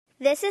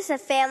This is a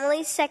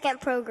Family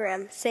Second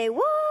program. Say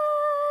what?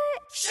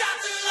 Shot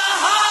to the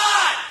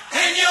heart,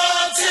 and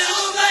you're too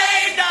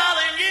late,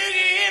 darling. You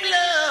give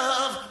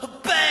love a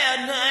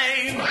bad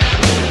name.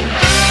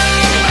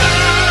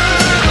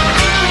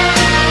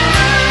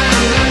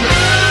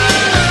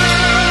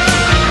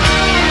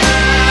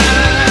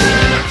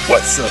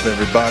 What's up,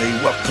 everybody?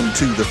 Welcome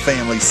to the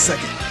Family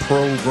Second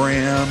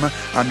program.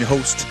 I'm your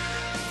host,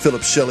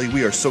 Philip Shelley.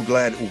 We are so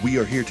glad we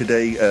are here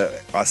today.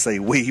 I say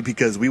we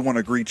because we want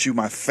to greet you,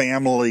 my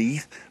family.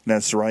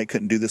 That's right.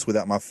 Couldn't do this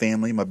without my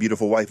family, my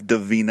beautiful wife,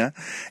 Davina,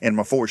 and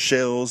my four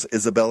shells,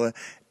 Isabella,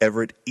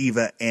 Everett,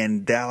 Eva,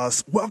 and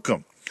Dallas.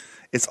 Welcome.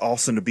 It's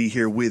awesome to be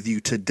here with you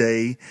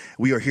today.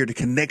 We are here to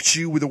connect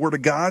you with the Word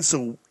of God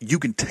so you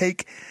can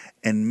take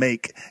and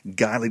make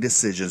godly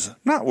decisions.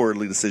 Not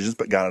worldly decisions,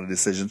 but godly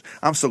decisions.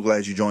 I'm so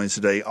glad you joined us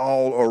today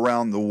all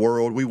around the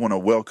world. We want to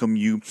welcome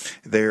you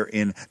there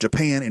in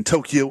Japan, in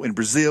Tokyo, in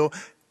Brazil,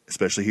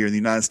 especially here in the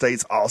United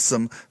States.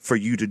 Awesome for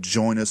you to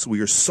join us.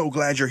 We are so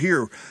glad you're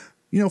here.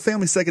 You know,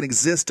 Family Second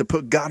exists to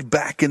put God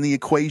back in the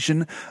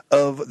equation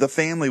of the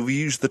family. We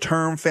used the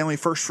term family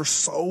first for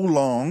so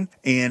long,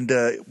 and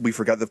we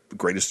forgot the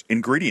greatest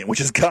ingredient, which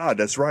is God.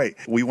 That's right.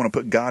 We want to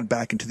put God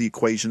back into the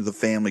equation of the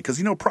family because,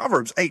 you know,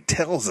 Proverbs 8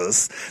 tells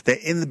us that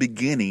in the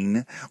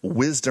beginning,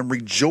 wisdom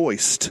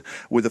rejoiced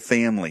with the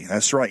family.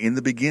 That's right. In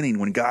the beginning,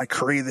 when God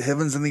created the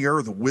heavens and the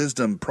earth,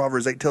 wisdom,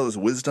 Proverbs 8 tells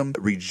us wisdom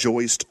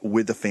rejoiced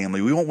with the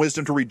family. We want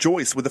wisdom to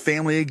rejoice with the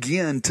family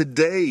again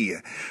today.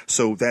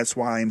 So that's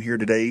why I'm here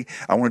today.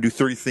 I want to do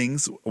 3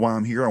 things while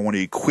I'm here. I want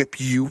to equip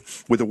you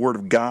with the Word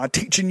of God,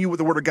 teaching you what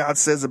the Word of God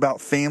says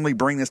about family,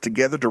 bringing us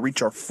together to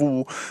reach our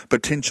full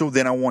potential.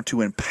 Then I want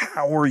to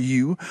empower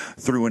you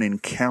through an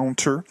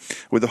encounter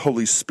with the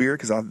Holy Spirit,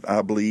 because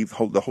I believe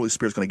the Holy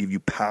Spirit is going to give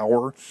you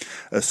power.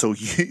 So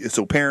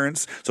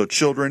parents, so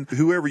children,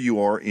 whoever you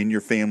are in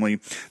your family,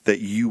 that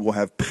you will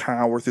have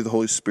power through the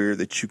Holy Spirit,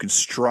 that you can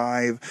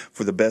strive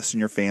for the best in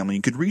your family.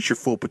 You can reach your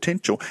full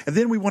potential. And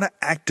then we want to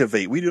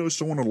activate. We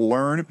just want to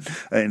learn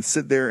and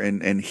sit there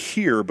and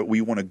hear, but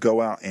we want to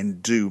go out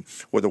and do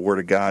what the Word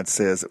of God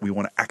says. We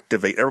want to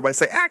activate. Everybody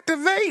say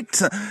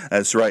activate.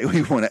 That's right.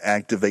 We want to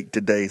activate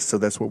today. So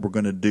that's what we're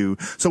going to do.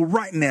 So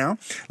right now,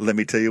 let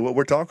me tell you what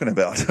we're talking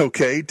about.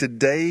 Okay.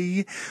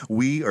 Today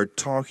we are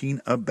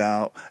talking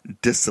about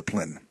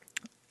discipline.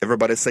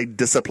 Everybody say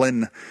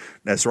discipline.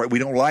 That's right. We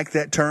don't like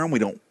that term. We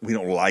don't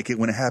like it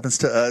when it happens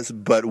to us,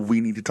 but we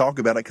need to talk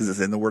about it because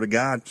it's in the Word of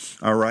God.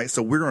 All right.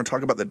 So we're going to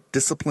talk about the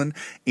discipline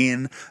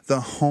in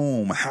the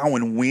home, how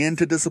and when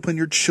to discipline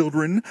your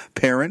children,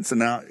 parents. And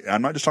now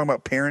I'm not just talking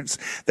about parents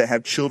that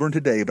have children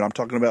today, but I'm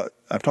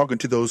talking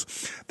to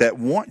those that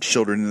want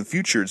children in the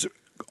future. It's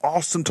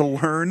awesome to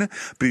learn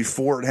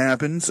before it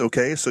happens,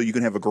 okay? So you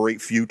can have a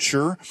great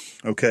future,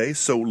 okay?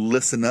 So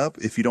listen up.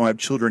 If you don't have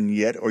children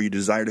yet or you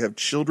desire to have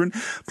children,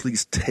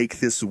 please take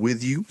this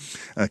with you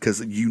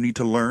because you need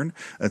to learn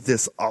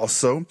this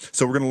also.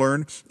 So we're going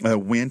to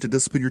learn when to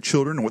discipline your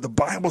children and what the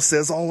Bible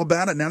says all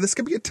about it. Now, this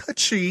can be a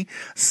touchy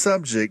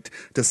subject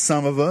to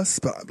some of us,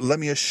 but let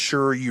me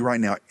assure you right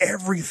now,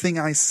 everything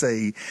I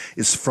say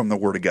is from the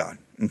Word of God.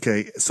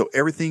 Okay, so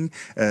everything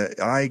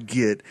I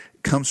get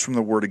comes from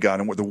the Word of God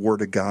and what the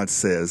Word of God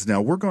says. Now,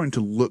 we're going to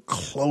look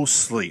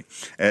closely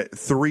at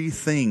 3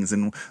 things,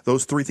 and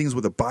those 3 things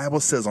what the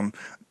Bible says on,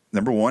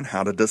 number 1,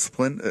 how to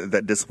discipline.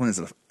 That discipline is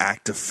an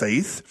act of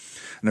faith.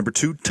 Number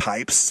 2,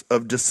 types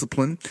of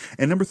discipline.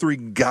 And number 3,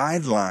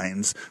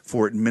 guidelines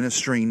for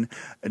administering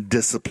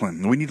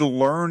discipline. We need to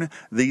learn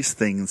these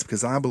things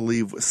because I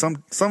believe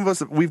some of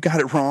us, we've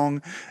got it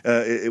wrong.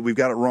 We've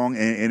got it wrong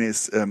and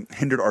it's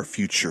hindered our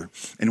future.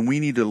 And we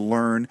need to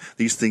learn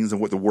these things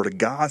and what the Word of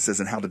God says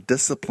and how to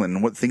discipline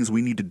and what things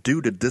we need to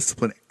do to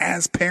discipline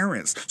as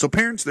parents. So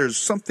parents, there's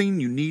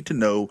something you need to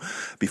know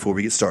before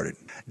we get started.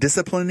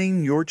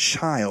 Disciplining your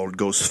child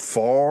goes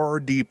far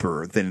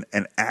deeper than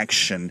an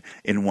action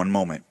in one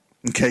moment.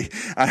 Okay,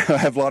 I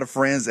have a lot of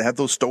friends that have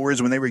those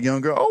stories when they were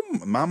younger. Oh,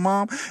 my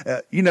mom,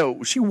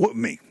 she whooped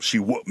me. She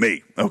whooped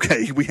me.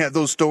 Okay, we have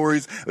those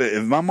stories.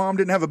 If my mom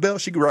didn't have a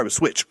belt, she could grab a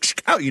switch.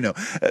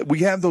 We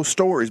have those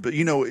stories, but,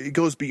 it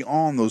goes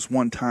beyond those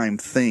one-time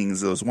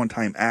things, those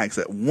one-time acts,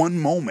 that one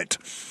moment,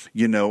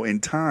 in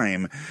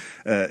time.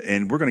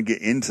 And we're going to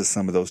get into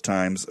some of those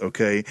times,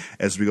 okay,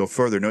 as we go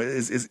further. No,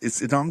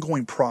 it's an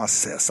ongoing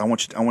process. I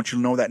want you to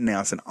know that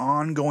now. It's an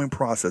ongoing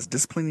process.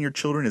 Disciplining your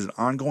children is an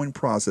ongoing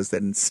process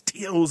that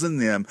instills in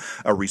them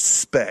a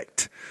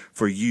respect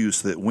for you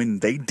so that when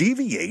they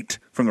deviate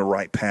from the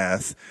right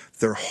path,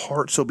 their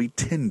hearts will be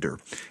tender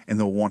and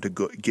they'll want to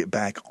get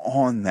back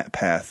on that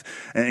path.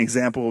 An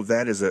example of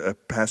that is a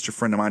pastor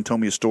friend of mine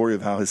told me a story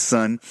of how his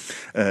son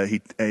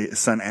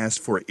asked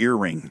for an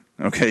earring,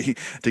 okay,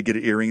 to get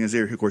an earring in his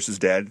ear. Of course, his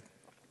dad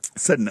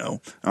said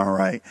no. All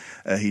right.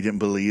 He didn't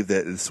believe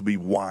that this would be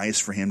wise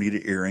for him to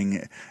get an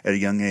earring at a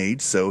young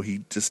age. So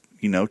he just,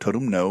 told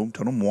him no,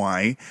 told him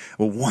why.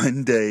 Well,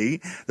 one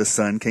day the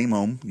son came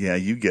home. Yeah,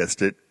 you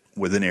guessed it.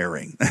 with an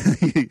earring.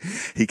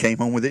 He came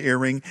home with the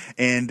earring,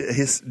 and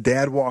his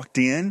dad walked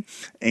in,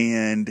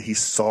 and he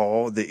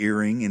saw the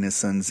earring in his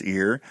son's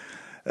ear.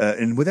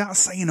 And without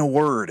saying a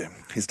word,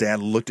 his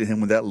dad looked at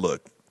him with that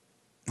look.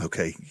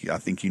 Okay, I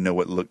think you know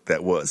what look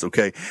that was.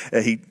 Okay,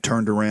 he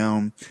turned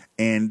around,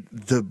 and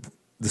the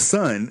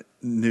son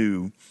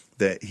knew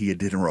that he had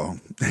did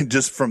wrong.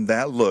 Just from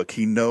that look,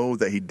 he know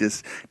that he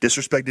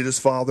disrespected his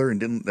father and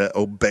didn't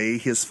obey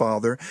his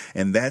father,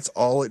 and that's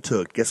all it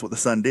took. Guess what the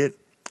son did?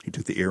 He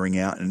took the earring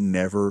out and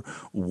never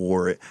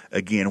wore it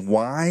again.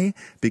 Why?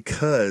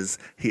 Because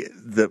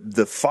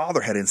the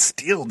father had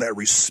instilled that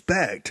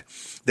respect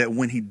that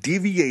when he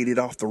deviated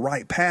off the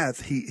right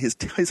path,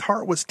 his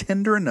heart was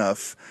tender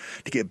enough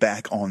to get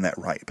back on that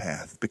right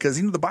path.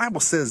 Because, the Bible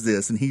says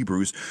this in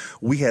Hebrews,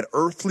 we had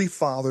earthly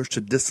fathers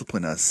to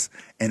discipline us,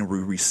 and we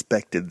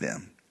respected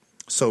them.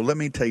 So let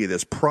me tell you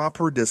this,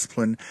 proper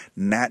discipline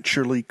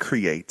naturally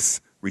creates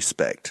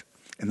respect.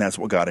 And that's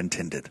what God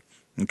intended.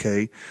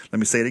 Okay, let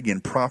me say it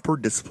again. Proper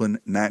discipline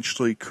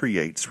naturally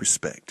creates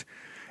respect.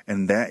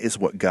 And that is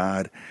what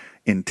God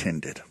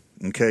intended.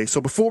 Okay,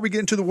 so before we get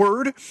into the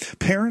word,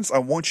 parents, I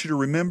want you to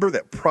remember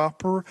that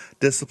proper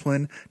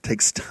discipline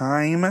takes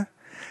time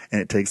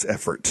and it takes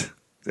effort.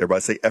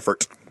 Everybody say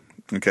effort.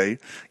 Okay,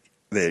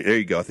 there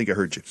you go. I think I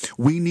heard you.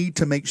 We need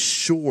to make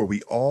sure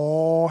we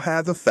all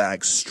have the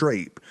facts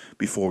straight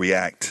before we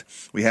act.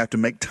 We have to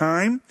make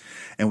time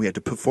and we have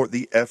to put forth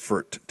the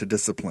effort to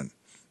discipline.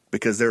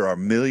 Because there are a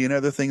million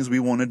other things we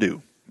want to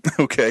do.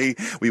 Okay,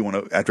 we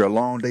want to, after a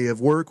long day of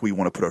work, we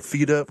want to put our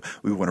feet up.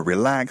 We want to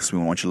relax. We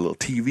want to watch a little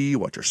TV,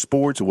 watch our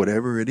sports or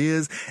whatever it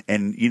is.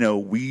 And,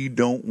 we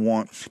don't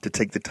want to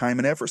take the time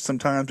and effort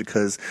sometimes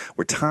because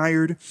we're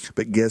tired.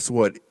 But guess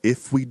what?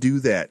 If we do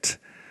that,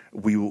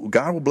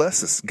 God will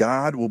bless us.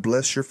 God will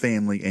bless your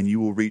family and you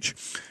will reach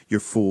your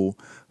full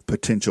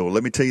potential.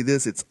 Let me tell you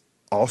this. It's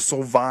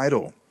also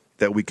vital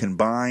that we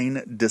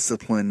combine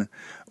discipline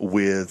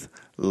with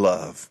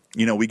love.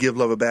 We give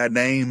love a bad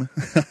name.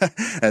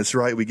 That's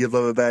right. We give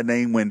love a bad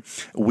name when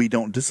we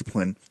don't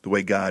discipline the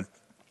way God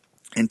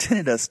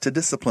intended us to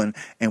discipline,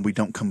 and we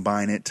don't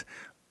combine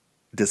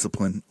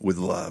discipline with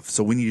love.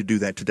 So we need to do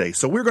that today.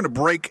 So we're going to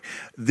break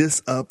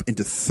this up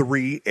into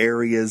 3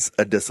 areas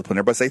of discipline.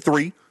 Everybody say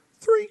 3.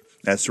 3.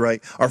 That's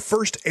right. Our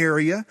first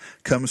area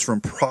comes from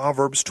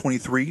Proverbs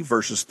 23,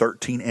 verses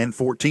 13 and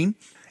 14.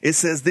 It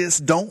says this,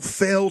 don't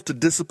fail to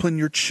discipline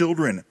your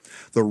children.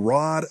 The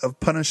rod of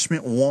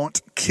punishment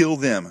won't kill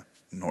them,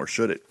 nor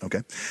should it.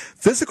 Okay.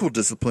 Physical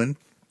discipline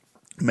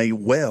may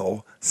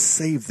well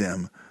save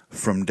them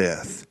from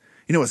death.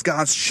 As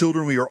God's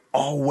children, we are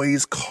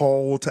always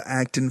called to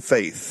act in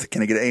faith.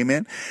 Can I get an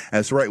amen?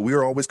 That's right. We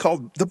are always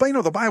called. The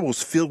Bible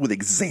is filled with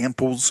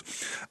examples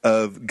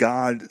of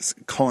God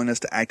calling us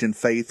to act in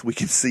faith. We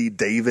can see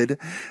David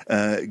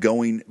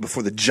going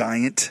before the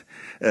giant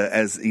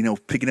as,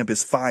 picking up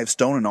his 5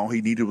 stone, and all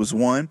he needed was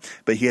 1.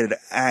 But he had to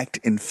act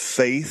in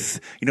faith.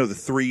 The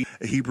 3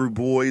 Hebrew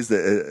boys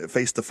that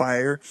faced the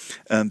fire,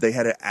 they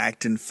had to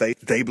act in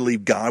faith. They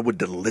believed God would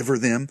deliver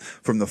them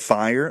from the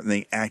fire, and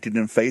they acted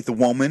in faith. The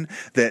woman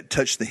that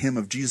touched the hem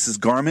of Jesus'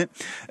 garment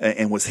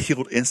and was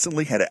healed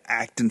instantly had to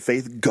act in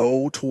faith,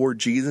 go toward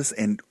Jesus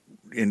and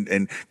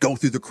go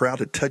through the crowd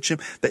to touch him.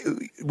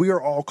 We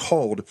are all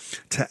called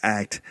to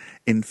act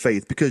in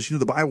faith because,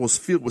 the Bible is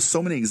filled with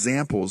so many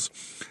examples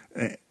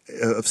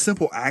of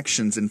simple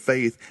actions in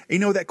faith.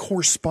 That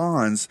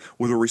corresponds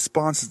with the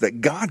responses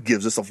that God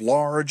gives us of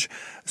large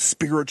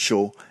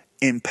spiritual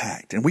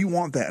impact. And we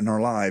want that in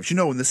our lives.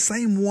 In the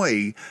same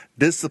way,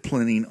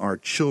 disciplining our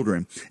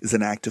children is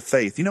an act of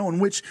faith, in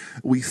which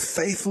we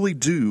faithfully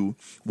do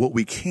what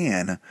we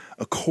can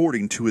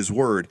according to his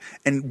word.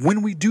 And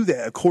when we do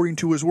that according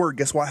to his word,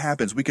 guess what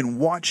happens? We can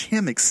watch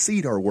him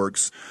exceed our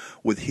works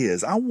with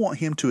his. I want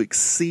him to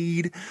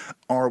exceed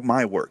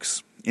my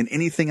works in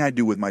anything I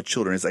do with my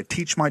children, as I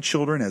teach my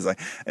children,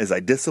 as I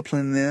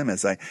discipline them,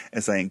 as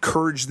I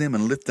encourage them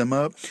and lift them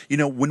up.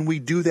 When we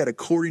do that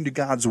according to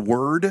God's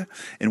word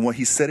and what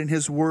he said in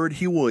his word,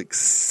 he will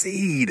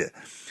exceed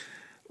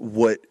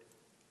what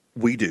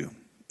we do.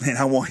 And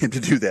I want him to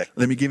do that.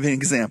 Let me give you an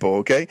example,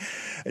 okay?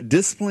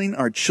 Disciplining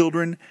our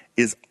children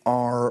is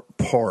our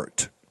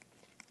part.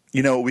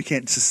 We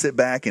can't just sit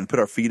back and put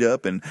our feet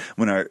up, and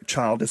when our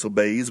child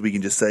disobeys, we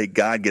can just say,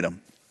 God, get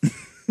him.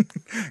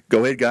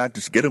 Go ahead, God,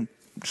 just get him.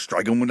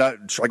 Strike them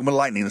with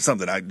lightning or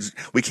something.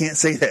 We can't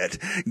say that.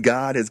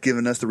 God has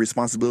given us the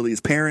responsibility as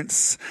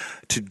parents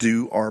to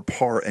do our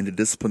part and to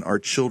discipline our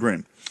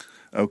children.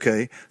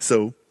 Okay,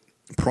 so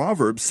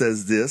Proverbs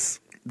says this,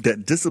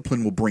 that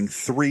discipline will bring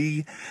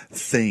 3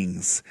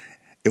 things.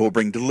 It will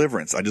bring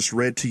deliverance. I just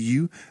read to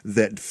you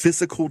that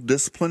physical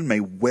discipline may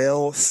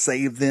well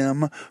save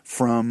them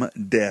from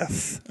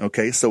death.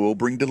 Okay, so it will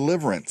bring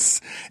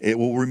deliverance. It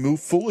will remove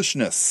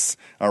foolishness.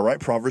 All right,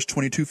 Proverbs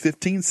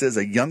 22:15 says,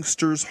 a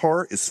youngster's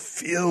heart is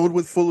filled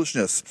with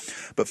foolishness,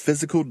 but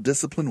physical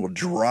discipline will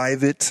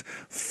drive it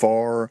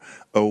far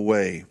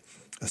away.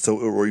 So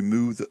it will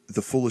remove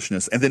the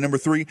foolishness. And then number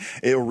 3,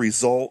 it will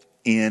result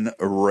in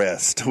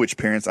rest, which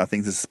parents, I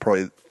think this is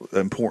probably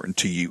important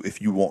to you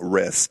if you want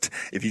rest,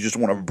 if you just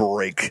want to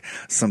break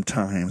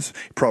sometimes.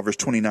 Proverbs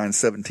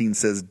 29:17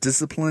 says,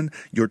 discipline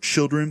your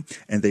children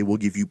and they will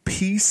give you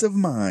peace of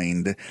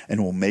mind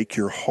and will make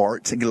your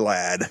heart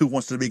glad. Who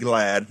wants to be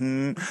glad?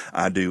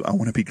 I do. I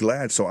want to be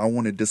glad. So I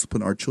want to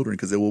discipline our children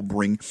because it will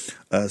bring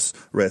us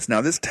rest.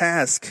 Now this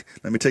task,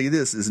 let me tell you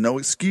this, is no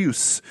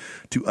excuse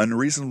to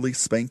unreasonably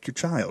spank your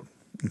child.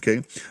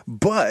 Okay.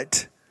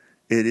 But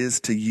it is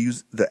to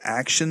use the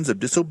actions of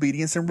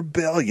disobedience and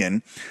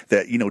rebellion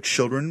that,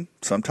 children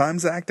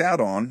sometimes act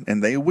out on,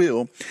 and they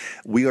will.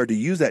 We are to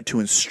use that to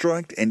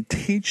instruct and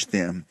teach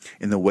them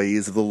in the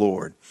ways of the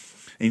Lord.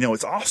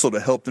 It's also to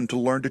help them to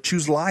learn to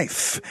choose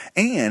life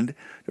and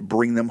to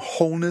bring them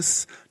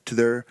wholeness to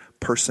their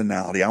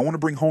personality. I want to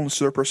bring wholeness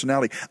to their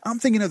personality. I'm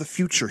thinking of the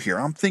future here.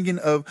 I'm thinking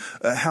of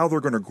how they're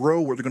going to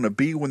grow, where they're going to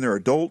be when they're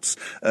adults,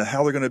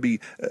 how they're going to be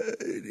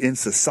in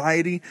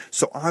society.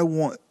 So I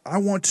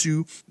want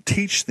to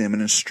teach them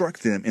and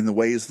instruct them in the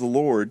ways of the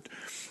Lord.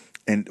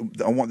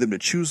 And I want them to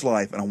choose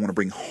life, and I want to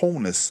bring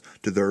wholeness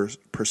to their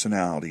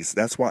personalities.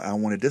 That's why I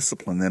want to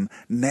discipline them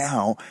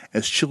now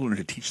as children,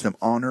 to teach them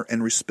honor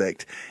and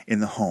respect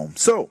in the home.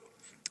 So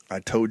I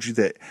told you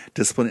that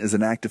discipline is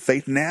an act of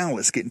faith. Now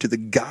let's get into the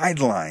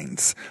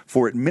guidelines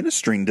for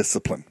administering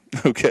discipline.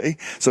 Okay,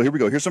 so here we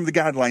go. Here's some of the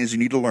guidelines you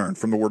need to learn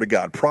from the Word of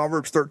God.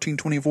 Proverbs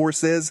 13:24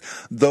 says,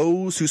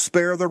 those who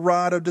spare the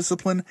rod of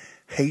discipline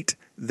hate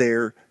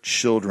their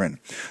children.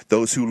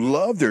 Those who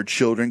love their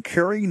children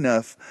care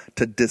enough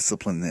to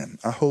discipline them.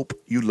 I hope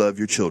you love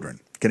your children.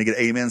 Can I get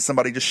amen?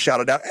 Somebody just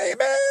shout it out.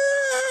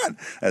 Amen.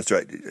 That's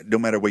right. No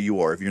matter where you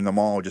are. If you're in the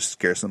mall, just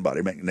scare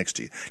somebody next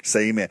to you.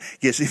 Say amen.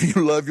 Yes, if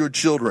you love your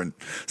children,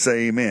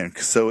 say amen.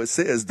 So it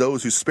says,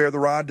 those who spare the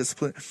rod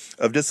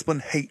of discipline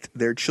hate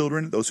their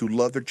children. Those who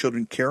love their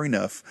children care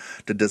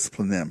enough to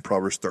discipline them.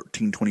 Proverbs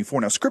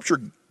 13:24. Now,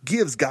 Scripture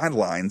gives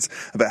guidelines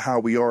about how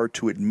we are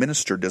to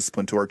administer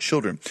discipline to our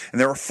children. And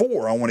there are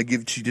 4 I want to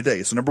give to you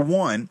today. So number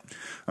 1,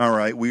 all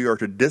right, we are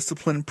to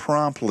discipline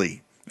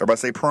promptly. Everybody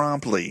say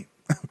promptly.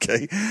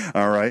 Okay.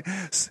 All right.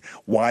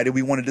 Why do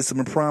we want to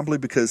discipline promptly?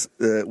 Because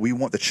we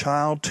want the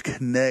child to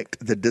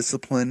connect the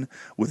discipline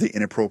with the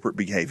inappropriate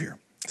behavior.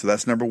 So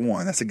that's number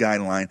 1. That's a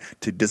guideline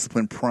to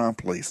discipline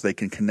promptly so they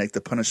can connect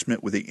the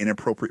punishment with the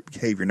inappropriate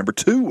behavior. Number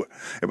 2,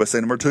 everybody say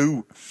number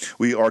 2,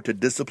 we are to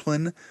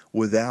discipline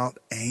without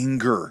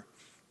anger.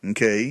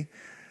 Okay.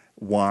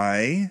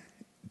 Why?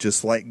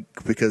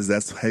 Because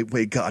that's the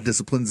way God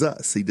disciplines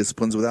us. He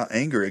disciplines without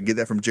anger. I get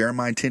that from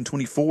Jeremiah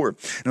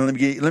 10:24. Now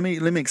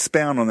let me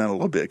expound on that a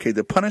little bit. Okay,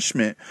 the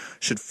punishment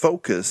should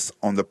focus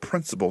on the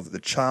principle that the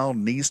child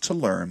needs to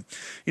learn,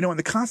 and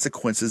the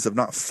consequences of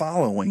not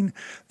following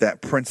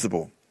that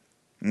principle.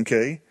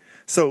 Okay,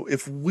 so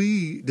if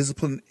we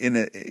discipline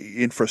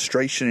in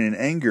frustration and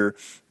anger,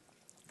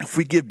 if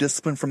we give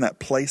discipline from that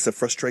place of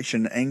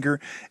frustration and anger,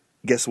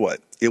 guess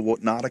what? It will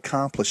not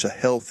accomplish a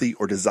healthy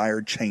or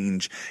desired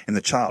change in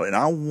the child. And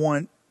I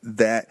want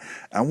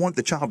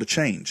the child to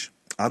change.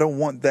 I don't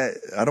want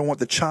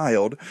the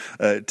child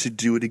to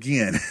do it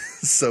again.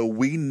 So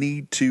we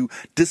need to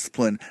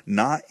discipline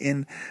not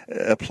in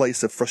a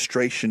place of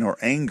frustration or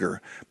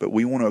anger, but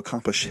we want to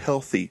accomplish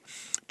healthy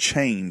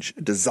change,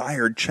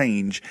 desired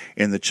change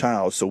in the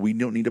child. So we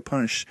don't need to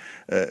punish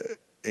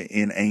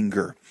in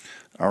anger.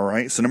 All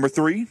right. So number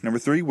three,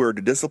 we're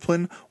to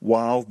discipline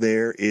while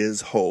there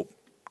is hope.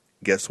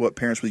 Guess what,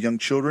 parents with young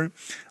children?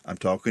 I'm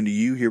talking to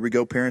you. Here we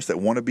go, parents that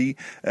want to be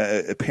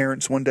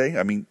parents one day.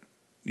 I mean,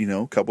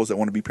 couples that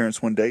want to be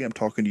parents one day. I'm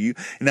talking to you.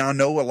 Now, I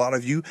know a lot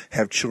of you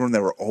have children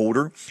that are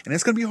older, and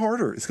it's going to be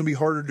harder. It's going to be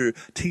harder to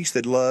teach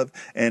that love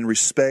and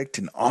respect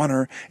and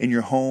honor in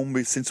your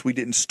home since we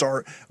didn't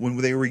start when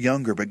they were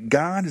younger. But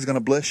God is going to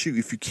bless you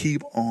if you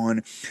keep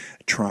on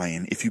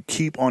trying, if you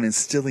keep on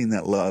instilling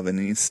that love and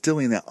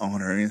instilling that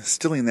honor and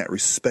instilling that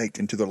respect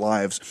into their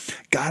lives.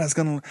 God is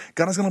going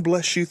to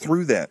bless you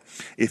through that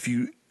if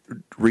you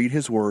read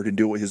His Word and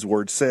do what His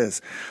Word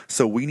says.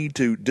 So we need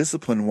to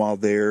discipline while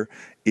there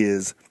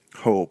is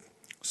hope,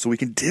 so we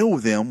can deal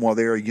with them while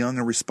they are young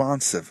and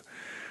responsive.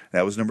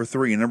 That was number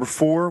 3. And number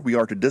 4, we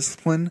are to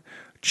discipline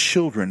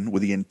children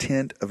with the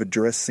intent of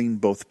addressing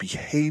both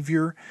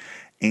behavior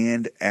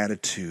and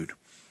attitude.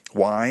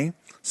 Why?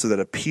 So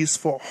that a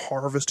peaceful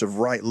harvest of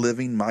right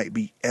living might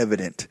be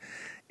evident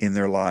in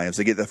their lives.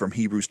 I get that from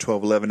Hebrews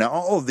 12:11. Now,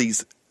 all of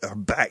these are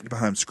backed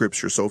behind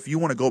Scripture. So if you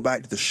want to go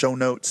back to the show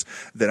notes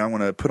that I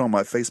want to put on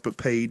my Facebook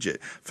page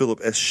at Philip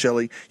S.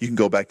 Shelley, you can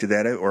go back to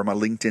that, or my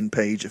LinkedIn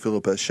page at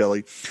Philip S.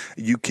 Shelley.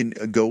 You can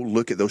go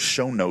look at those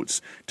show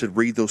notes to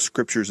read those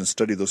Scriptures and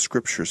study those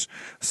Scriptures.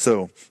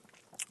 So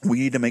we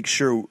need to make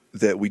sure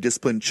that we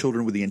discipline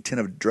children with the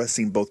intent of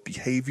addressing both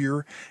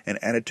behavior and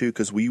attitude,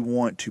 because we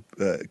want to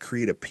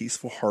create a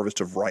peaceful harvest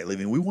of right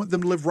living. We want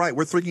them to live right.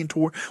 We're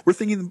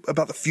thinking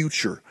about the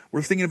future.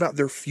 We're thinking about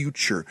their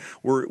future.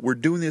 We're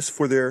doing this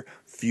for their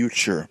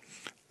future.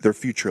 their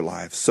future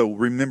lives. So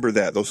remember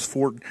that, those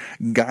 4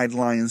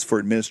 guidelines for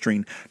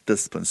administering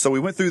discipline. So we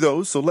went through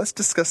those. So let's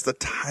discuss the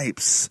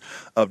types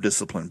of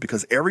discipline,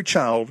 because every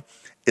child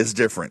is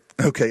different.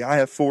 Okay, I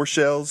have 4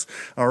 shells.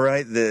 All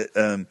right,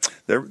 that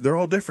they're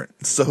all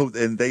different. So,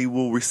 and they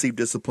will receive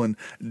discipline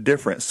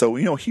different. So,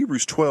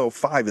 Hebrews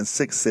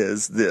 12:5-6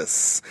 says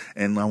this,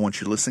 and I want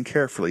you to listen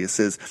carefully. It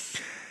says,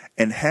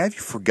 "And have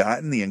you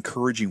forgotten the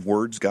encouraging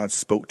words God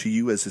spoke to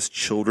you as his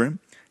children?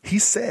 He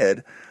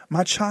said,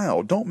 'My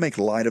child, don't make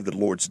light of the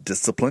Lord's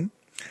discipline,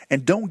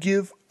 and don't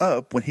give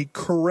up when he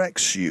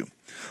corrects you.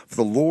 For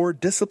the Lord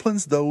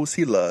disciplines those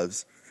he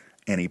loves,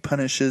 and he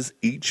punishes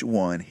each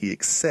one he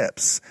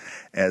accepts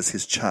as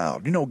his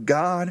child.'"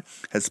 God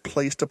has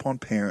placed upon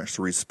parents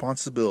the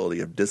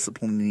responsibility of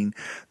disciplining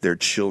their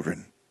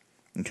children.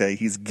 Okay,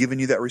 he's given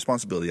you that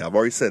responsibility. I've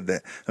already said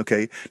that.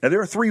 Okay, now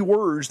there are 3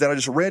 words that I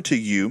just read to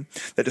you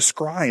that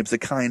describes the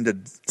kind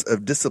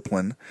of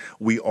discipline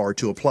we are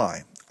to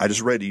apply. I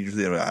just read to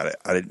you.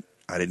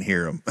 I didn't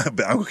hear them,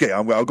 but okay,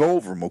 I'll go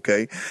over them.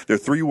 Okay, there are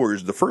 3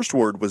 words. The first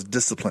word was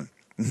discipline.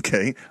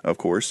 Okay, of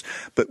course,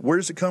 but where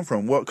does it come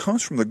from? Well, it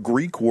comes from the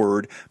Greek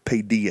word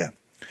paideia,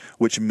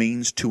 which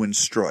means to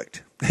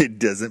instruct. It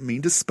doesn't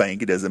mean to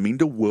spank. It doesn't mean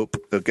to whoop.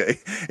 Okay,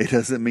 it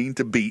doesn't mean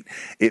to beat.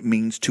 It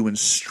means to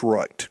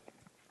instruct.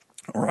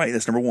 All right,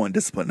 that's number 1,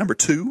 discipline. Number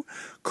 2,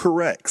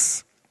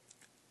 corrects.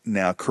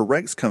 Now,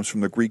 corrects comes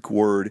from the Greek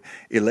word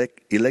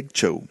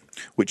eleccho,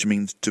 which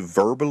means to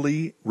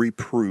verbally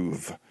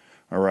reprove.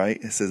 All right,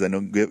 it says,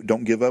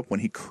 don't give up when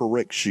he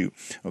corrects you.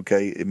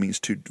 Okay, it means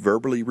to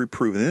verbally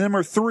reprove. And then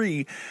number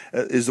 3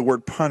 is the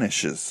word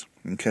punishes.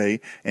 Okay,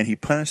 and he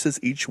punishes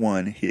each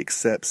one he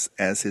accepts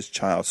as his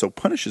child. So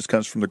punishes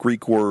comes from the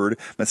Greek word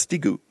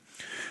mastigou,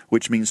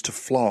 which means to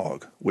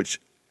flog, which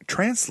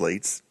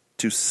translates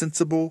to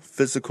sensible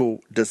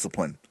physical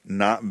discipline,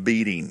 not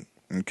beating.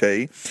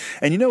 Okay,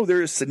 and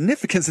there is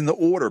significance in the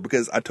order,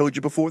 because I told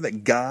you before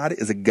that God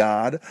is a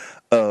God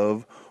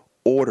of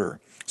order.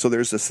 So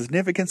there's a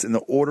significance in the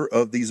order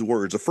of these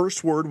words. The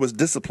first word was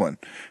discipline.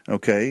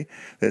 Okay,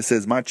 it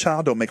says, "My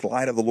child, don't make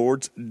light of the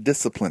Lord's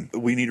discipline."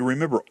 We need to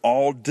remember,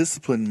 all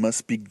discipline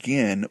must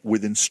begin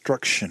with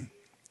instruction.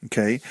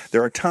 Okay,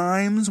 there are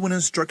times when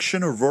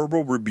instruction or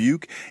verbal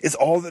rebuke is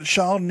all that a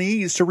child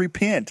needs to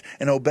repent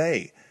and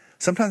obey.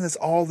 Sometimes that's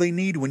all they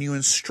need when you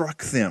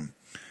instruct them.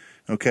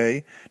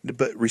 Okay,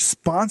 but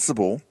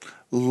responsible,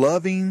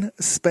 loving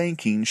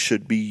spanking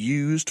should be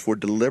used for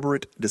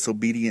deliberate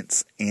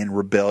disobedience and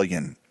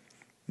rebellion.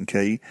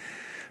 Okay,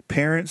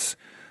 parents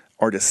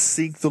are to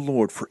seek the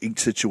Lord for each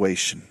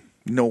situation.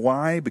 You know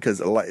why? Because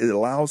it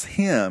allows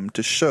him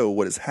to show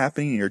what is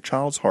happening in your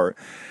child's heart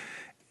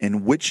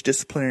and which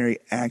disciplinary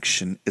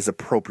action is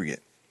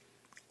appropriate.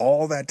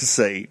 All that to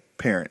say,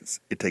 parents,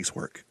 it takes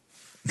work.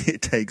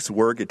 It takes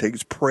work, it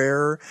takes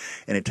prayer,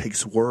 and it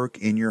takes work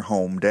in your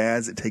home.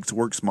 Dads, it takes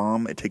works.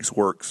 Mom, it takes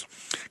works.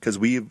 Because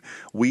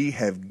we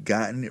have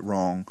gotten it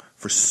wrong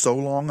for so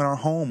long in our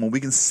home, and we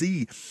can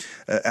see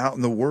out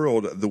in the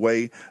world the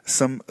way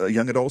some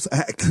young adults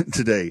act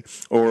today,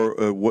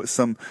 or what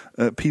some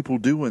people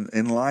do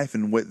in life,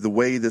 and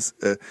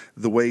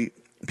the way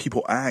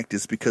people act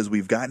is because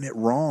we've gotten it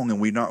wrong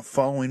and we're not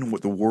following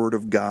what the Word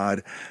of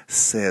God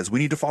says. We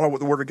need to follow what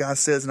the Word of God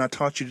says, and I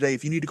taught you today.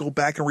 If you need to go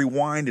back and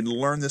rewind and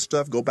learn this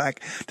stuff, go back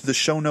to the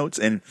show notes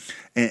and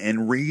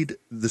read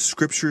the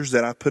scriptures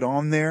that I put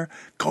on there.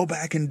 Go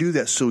back and do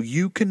that so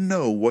you can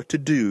know what to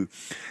do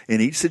in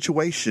each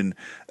situation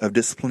of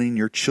disciplining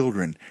your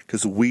children,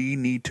 because we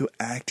need to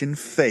act in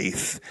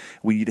faith.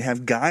 We need to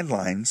have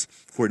guidelines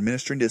for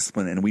administering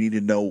discipline, and we need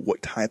to know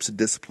what types of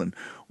discipline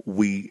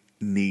we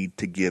need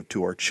to give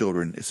to our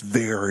children. It's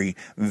very,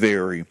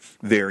 very,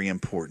 very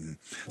important.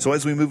 So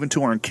as we move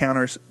into our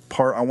encounters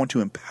part, I want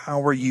to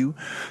empower you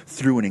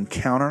through an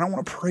encounter, and I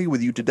want to pray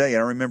with you today. I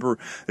remember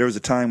there was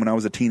a time when I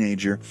was a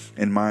teenager,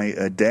 and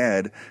my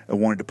dad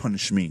wanted to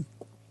punish me.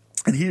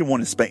 And he didn't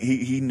want to spank.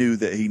 He knew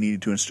that he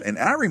needed to. And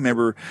I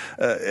remember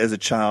as a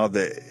child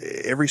that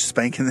every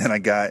spanking that I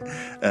got,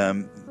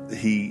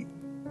 he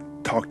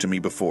talked to me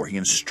before. He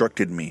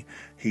instructed me.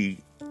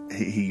 He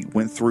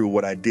went through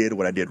what I did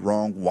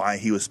wrong, why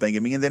he was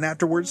spanking me, and then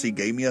afterwards he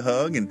gave me a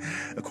hug, and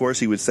of course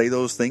he would say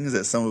those things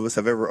that some of us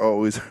have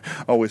always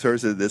heard.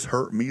 Said, "This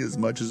hurt me as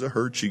much as it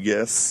hurt you."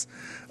 Yes,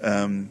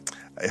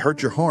 it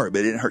hurt your heart, but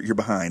it didn't hurt your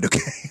behind.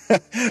 Okay,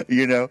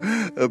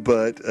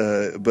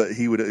 but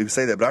he would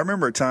say that. But I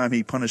remember a time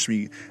he punished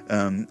me,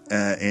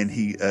 and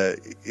he,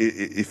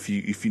 if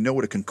you know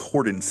what a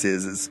concordance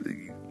is,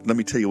 let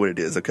me tell you what it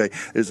is, okay?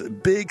 There's a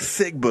big,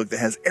 thick book that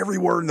has every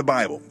word in the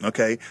Bible,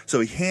 okay?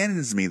 So he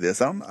hands me this,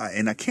 and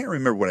I can't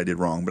remember what I did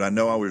wrong, but I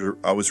know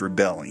I was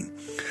rebelling.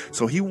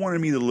 So he wanted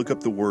me to look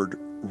up the word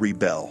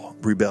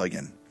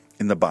rebellion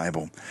in the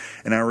Bible.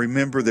 And I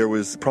remember there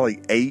was probably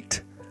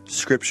 8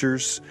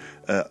 scriptures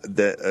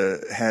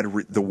that had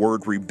the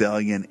word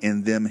rebellion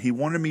in them. He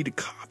wanted me to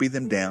copy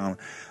them down.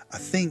 I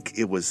think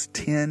it was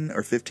 10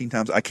 or 15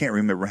 times. I can't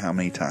remember how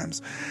many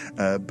times.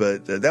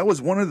 But that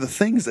was one of the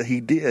things that he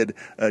did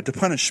to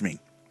punish me.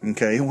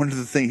 Okay, one of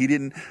the things, he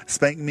didn't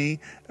spank me.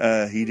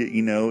 He did,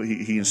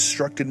 he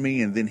instructed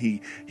me, and then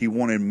he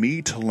wanted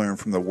me to learn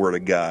from the Word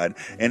of God.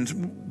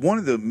 And one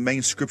of the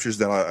main scriptures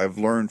that I've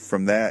learned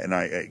from that, and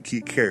I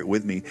carry it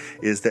with me,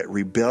 is that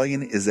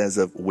rebellion is as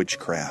of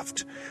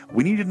witchcraft.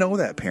 We need to know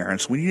that,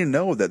 parents. We need to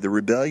know that the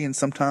rebellion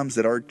sometimes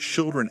that our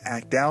children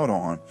act out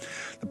on,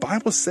 the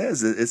Bible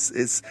says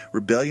it's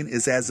rebellion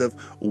is as of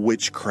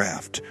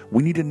witchcraft.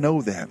 We need to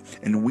know that,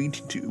 and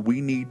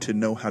we need to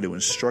know how to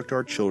instruct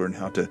our children,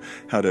 how to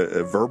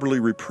verbally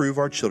reprove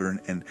our children,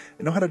 and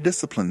know how to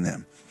discipline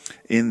them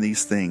in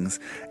these things.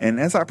 And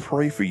as I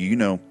pray for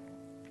you,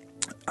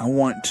 I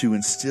want to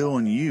instill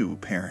in you,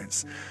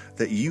 parents,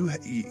 that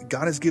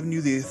God has given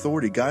you the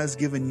authority. God has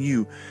given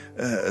you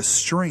a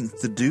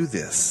strength to do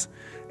this,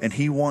 and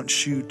He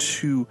wants you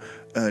to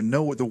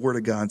know what the Word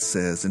of God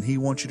says, and He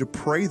wants you to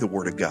pray the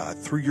Word of God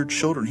through your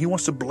children. He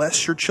wants to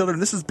bless your children.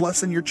 This is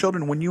blessing your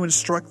children when you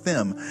instruct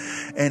them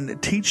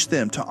and teach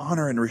them to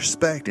honor and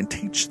respect, and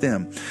teach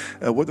them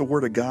what the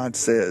Word of God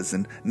says,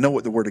 and know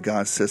what the Word of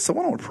God says. So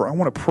I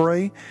want to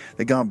pray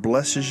that God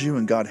blesses you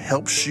and God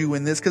helps you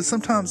in this, because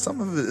sometimes some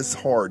of it is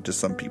hard to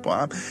some people.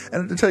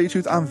 And to tell you the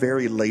truth, I'm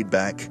very laid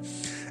back.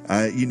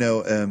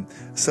 So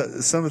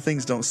some of the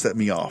things don't set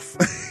me off,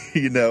 but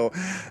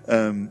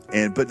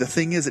the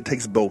thing is, it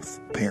takes both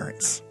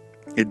parents.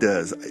 It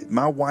does.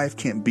 My wife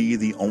can't be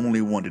the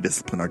only one to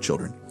discipline our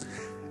children.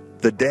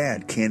 The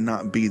dad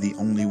cannot be the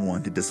only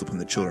one to discipline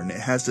the children.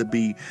 It has to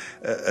be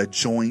a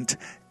joint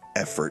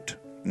effort.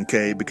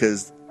 Okay.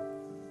 Because,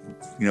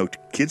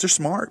 kids are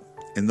smart,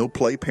 and they'll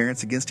play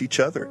parents against each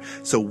other.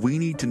 So we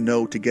need to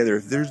know together,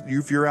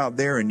 if you're out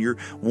there and you're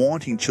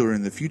wanting children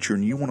in the future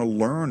and you want to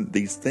learn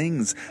these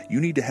things,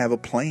 you need to have a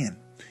plan.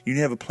 You need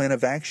to have a plan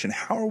of action.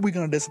 How are we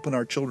going to discipline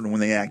our children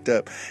when they act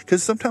up?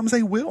 Because sometimes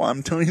they will.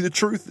 I'm telling you the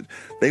truth.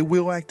 They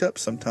will act up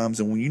sometimes.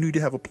 And when you need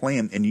to have a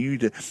plan, and you need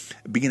to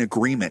be in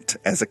agreement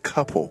as a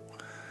couple,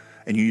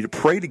 and you need to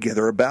pray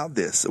together about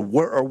this.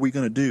 What are we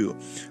going to do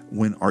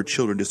when our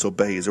children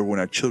disobeys, or when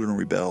our children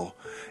rebel?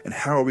 And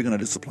how are we going to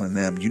discipline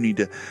them? You need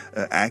to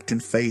act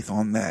in faith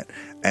on that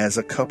as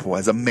a couple,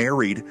 as a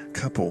married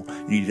couple.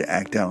 You need to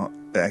act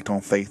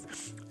on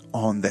faith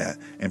on that,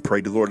 and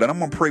pray to the Lord. And I'm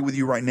going to pray with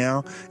you right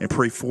now and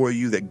pray for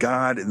you that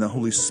God and the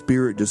Holy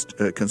Spirit just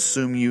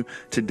consume you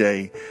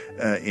today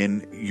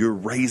in your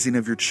raising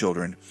of your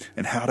children,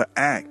 and how to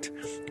act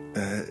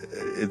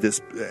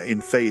this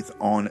in faith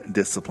on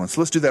discipline.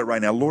 So let's do that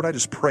right now. Lord, I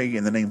just pray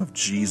in the name of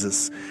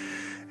Jesus.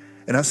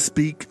 And I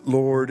speak,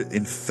 Lord,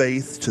 in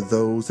faith to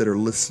those that are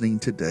listening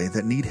today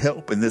that need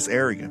help in this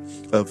area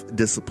of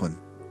discipline.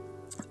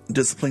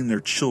 Disciplining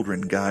their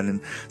children, God.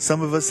 And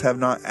some of us have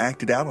not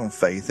acted out on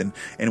faith,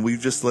 and we've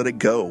just let it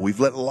go. We've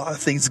let a lot of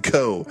things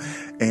go,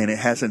 and it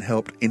hasn't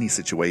helped any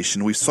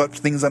situation. We've swept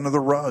things under the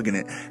rug, and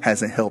it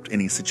hasn't helped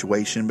any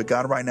situation. But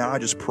God, right now, I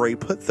just pray,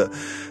 put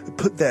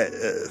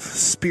that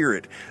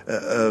spirit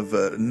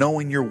of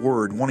knowing your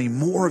word, wanting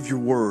more of your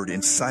word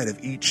inside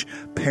of each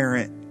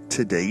parent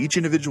today, each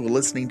individual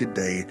listening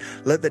today.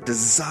 Let that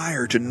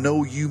desire to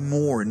know you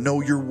more,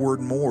 know your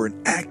word more,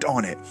 and act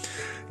on it,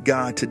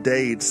 God,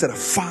 today, set a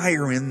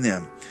fire in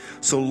them.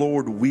 So,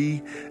 Lord,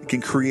 we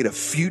can create a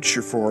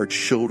future for our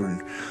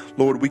children.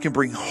 Lord, we can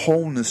bring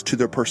wholeness to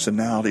their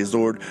personalities.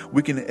 Lord,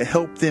 we can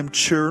help them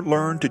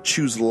learn to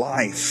choose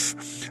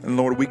life. And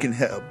Lord, we can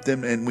help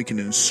them, and we can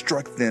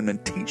instruct them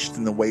and teach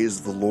them the ways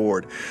of the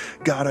Lord.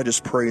 God, I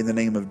just pray in the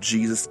name of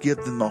Jesus, give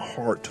them the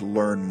heart to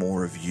learn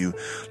more of you.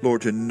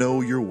 Lord, to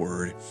know your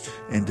word,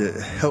 and to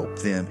help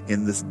them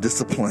in this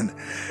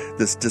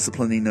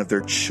disciplining of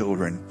their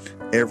children.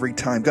 Every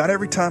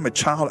time a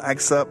child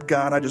acts up,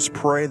 God, I just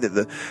pray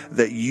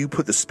that you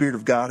put the Spirit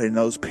of God in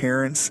those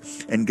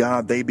parents, and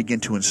God, they begin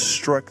to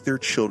instruct their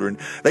children.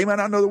 They might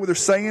not know what they're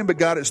saying, but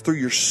God, it's through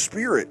your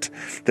Spirit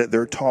that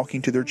they're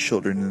talking to their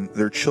children, and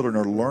their children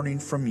are learning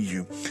from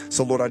you.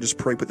 So, Lord, I just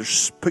pray,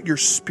 put your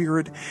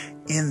Spirit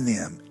in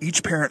them.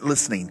 Each parent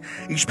listening,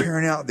 each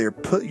parent out there,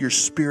 put your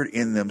Spirit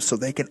in them so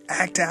they can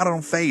act out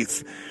on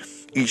faith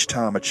each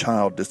time a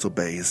child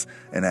disobeys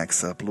and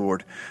acts up,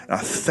 Lord. And I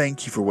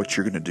thank you for what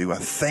you're going to do. I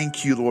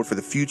thank you, Lord, for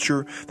the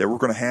future that we're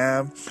going to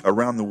have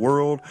around the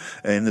world,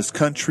 in this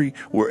country,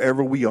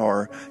 wherever we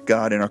are,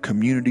 God, in our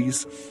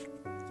communities,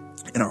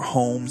 in our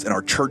homes, in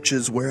our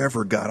churches,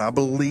 wherever, God. I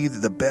believe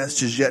that the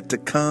best is yet to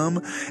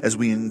come as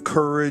we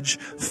encourage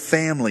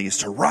families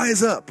to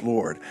rise up,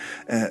 Lord,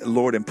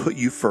 and put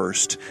you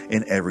first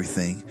in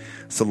everything.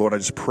 So, Lord, I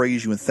just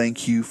praise you and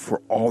thank you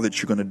for all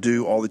that you're going to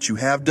do, all that you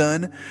have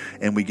done,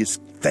 and we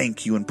just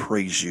thank you and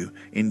praise you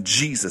in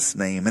Jesus'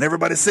 name. And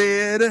everybody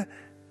said,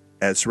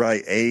 that's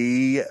right,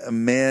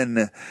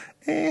 amen.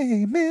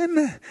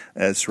 Amen.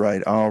 That's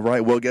right. All right.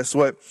 Well, guess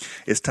what?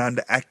 It's time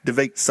to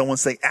activate. Someone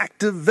say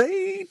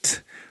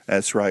activate.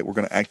 That's right. We're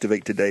going to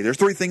activate today. There's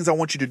 3 things I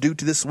want you to do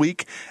to this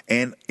week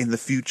and in the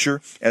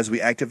future as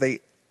we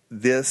activate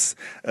this,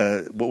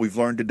 what we've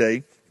learned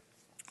today.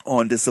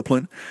 on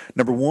discipline.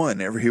 Number one,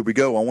 here we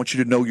go. I want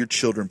you to know your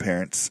children,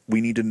 parents.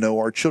 We need to know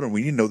our children.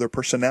 We need to know their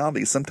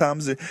personalities.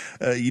 Sometimes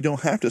you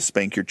don't have to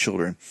spank your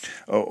children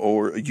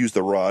or use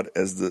the rod,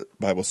 as the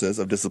Bible says,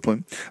 of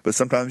discipline. But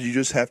sometimes you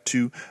just have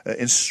to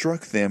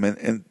instruct them,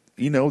 and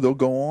they'll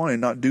go on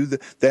and not do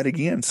that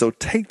again. So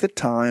take the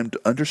time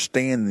to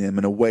understand them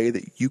in a way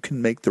that you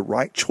can make the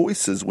right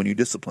choices when you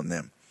discipline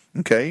them.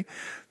 Okay?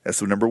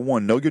 That's number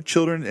one. Know your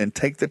children and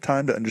take the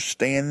time to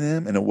understand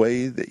them in a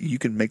way that you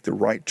can make the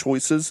right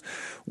choices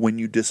when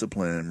you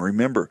discipline them.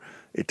 Remember,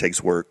 it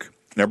takes work.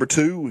 Number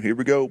two, here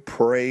we go.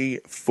 Pray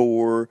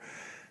for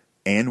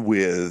and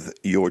with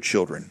your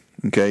children.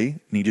 Okay?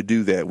 Need to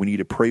do that. We need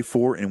to pray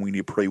for and we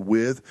need to pray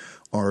with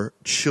our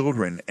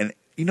children. And,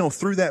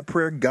 through that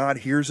prayer, God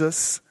hears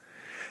us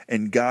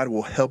and God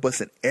will help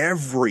us in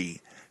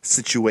every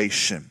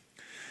situation.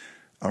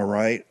 All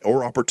right,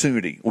 or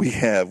opportunity we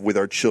have with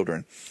our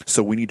children.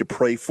 So we need to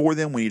pray for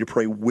them. We need to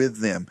pray with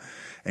them.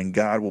 And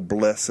God will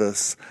bless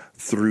us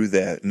through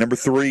that. Number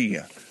three,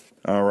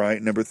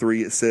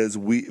 it says,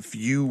 if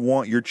you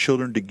want your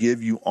children to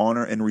give you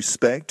honor and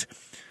respect,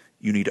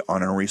 you need to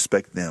honor and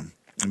respect them.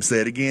 I'm say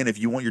it again. If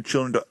you want your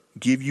children to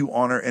give you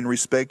honor and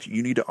respect,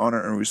 you need to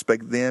honor and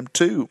respect them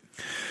too.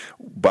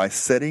 By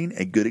setting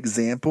a good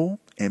example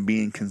and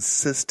being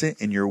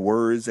consistent in your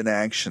words and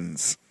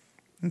actions.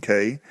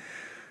 Okay?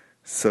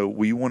 So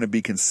we want to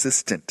be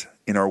consistent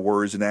in our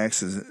words and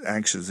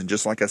actions. And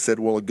just like I said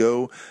a while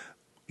ago,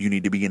 you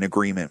need to be in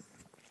agreement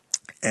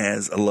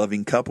as a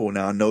loving couple.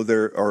 Now, I know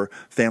there are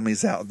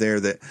families out there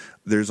that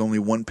there's only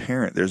one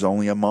parent. There's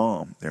only a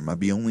mom. There might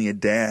be only a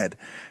dad.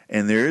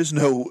 And there is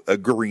no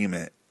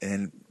agreement.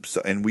 And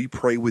we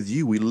pray with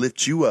you. We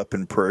lift you up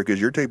in prayer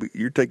because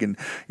you're taking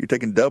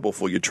double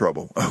for your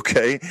trouble.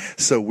 Okay,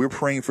 so we're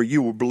praying for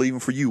you. We're believing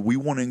for you. We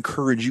want to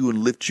encourage you and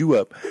lift you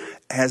up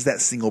as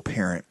that single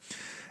parent.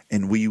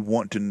 And we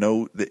want to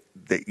know that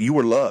you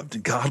are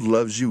loved. God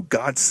loves you.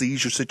 God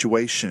sees your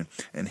situation,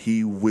 and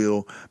He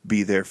will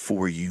be there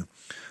for you.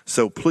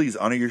 So please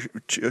honor your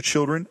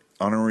children.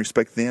 Honor and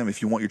respect them.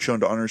 If you want your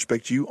children to honor and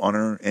respect you,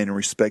 honor and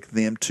respect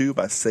them too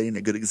by setting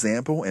a good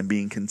example and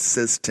being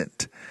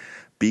consistent.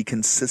 Be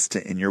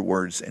consistent in your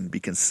words and be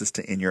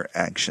consistent in your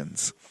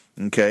actions.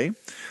 Okay?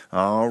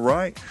 All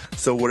right.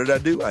 So what did I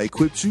do? I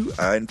equipped you,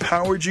 I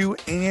empowered you,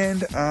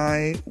 and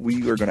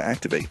we are going to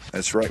activate.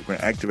 That's right. We're going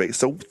to activate.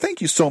 So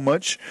thank you so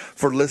much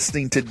for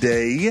listening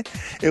today.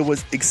 It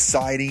was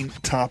exciting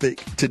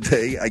topic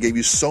today. I gave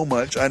you so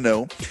much. I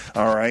know.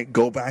 All right.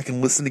 Go back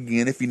and listen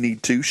again if you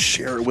need to.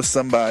 Share it with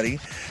somebody.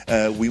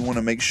 We want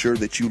to make sure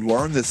that you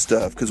learn this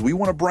stuff because we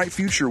want a bright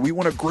future. We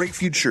want a great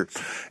future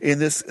in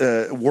this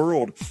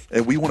world.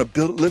 We want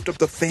to lift up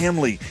the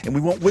family, and we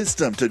want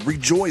wisdom to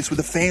rejoice with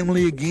the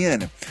family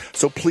again.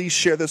 So please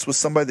share this with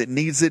somebody that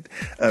needs it.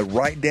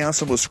 Write down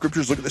some of those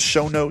scriptures. Look at the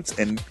show notes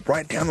and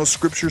write down those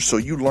scriptures so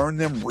you learn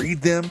them,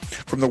 read them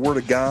from the Word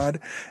of God,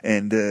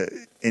 and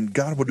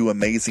God will do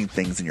amazing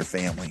things in your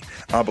family.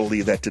 I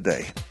believe that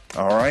today.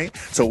 All right.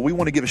 So we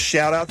want to give a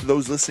shout out to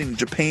those listening in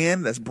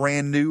Japan. That's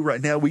brand new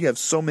right now. We have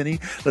so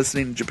many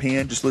listening in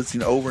Japan, just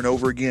listening over and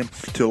over again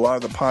to a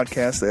lot of the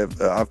podcasts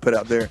that I've put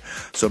out there.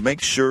 So make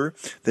sure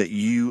that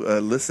you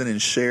listen and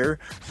share.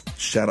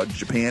 Shout out to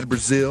Japan,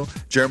 Brazil,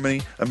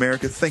 Germany,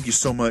 America. Thank you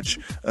so much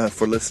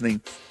for listening.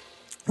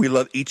 We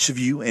love each of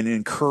you and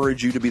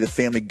encourage you to be the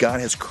family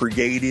God has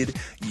created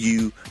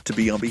you to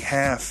be. On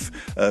behalf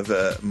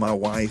of my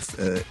wife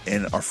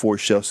and our 4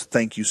 Shells,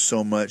 thank you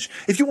so much.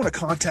 If you want to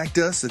contact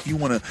us, if you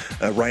want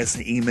to write us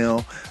an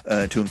email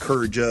to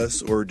encourage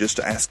us or just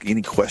to ask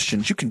any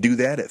questions, you can do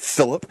that at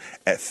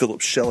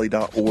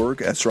philip@philipshelley.org.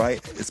 That's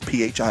right. It's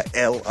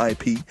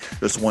PHILIP.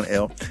 There's one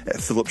L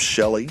at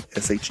philipshelley,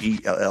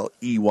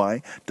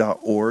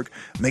 SHELLEY.org.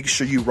 Make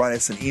sure you write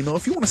us an email.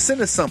 If you want to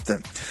send us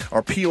something,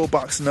 our P.O.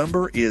 Box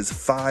number is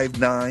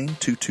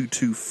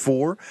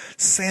 592224,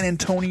 San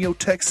Antonio,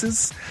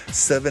 Texas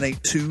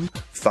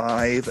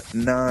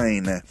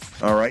 78259.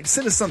 All right,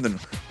 send us something.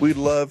 We'd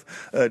love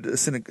to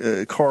send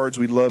cards.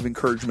 We'd love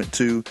encouragement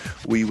too.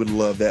 We would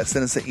love that.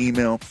 Send us an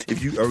email.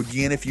 If you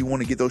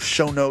want to get those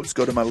show notes,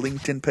 go to my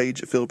LinkedIn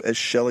page at Philip S.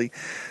 Shelley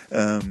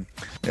at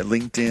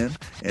LinkedIn,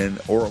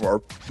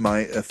 or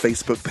my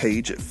Facebook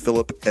page at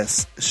Philip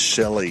S.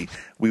 Shelley.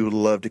 We would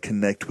love to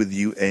connect with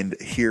you and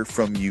hear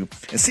from you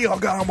and see what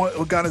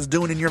God is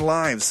doing in your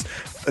lives.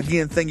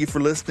 Again, thank you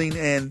for listening.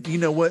 And you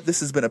know what?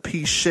 This has been a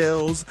P.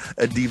 Shells,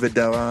 a Diva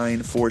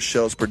Divine 4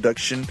 Shells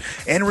production.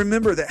 And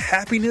remember that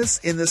happiness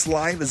in this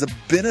life is a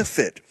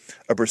benefit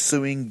of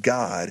pursuing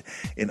God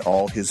in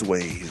all His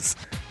ways.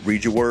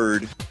 Read your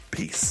word.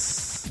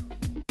 Peace.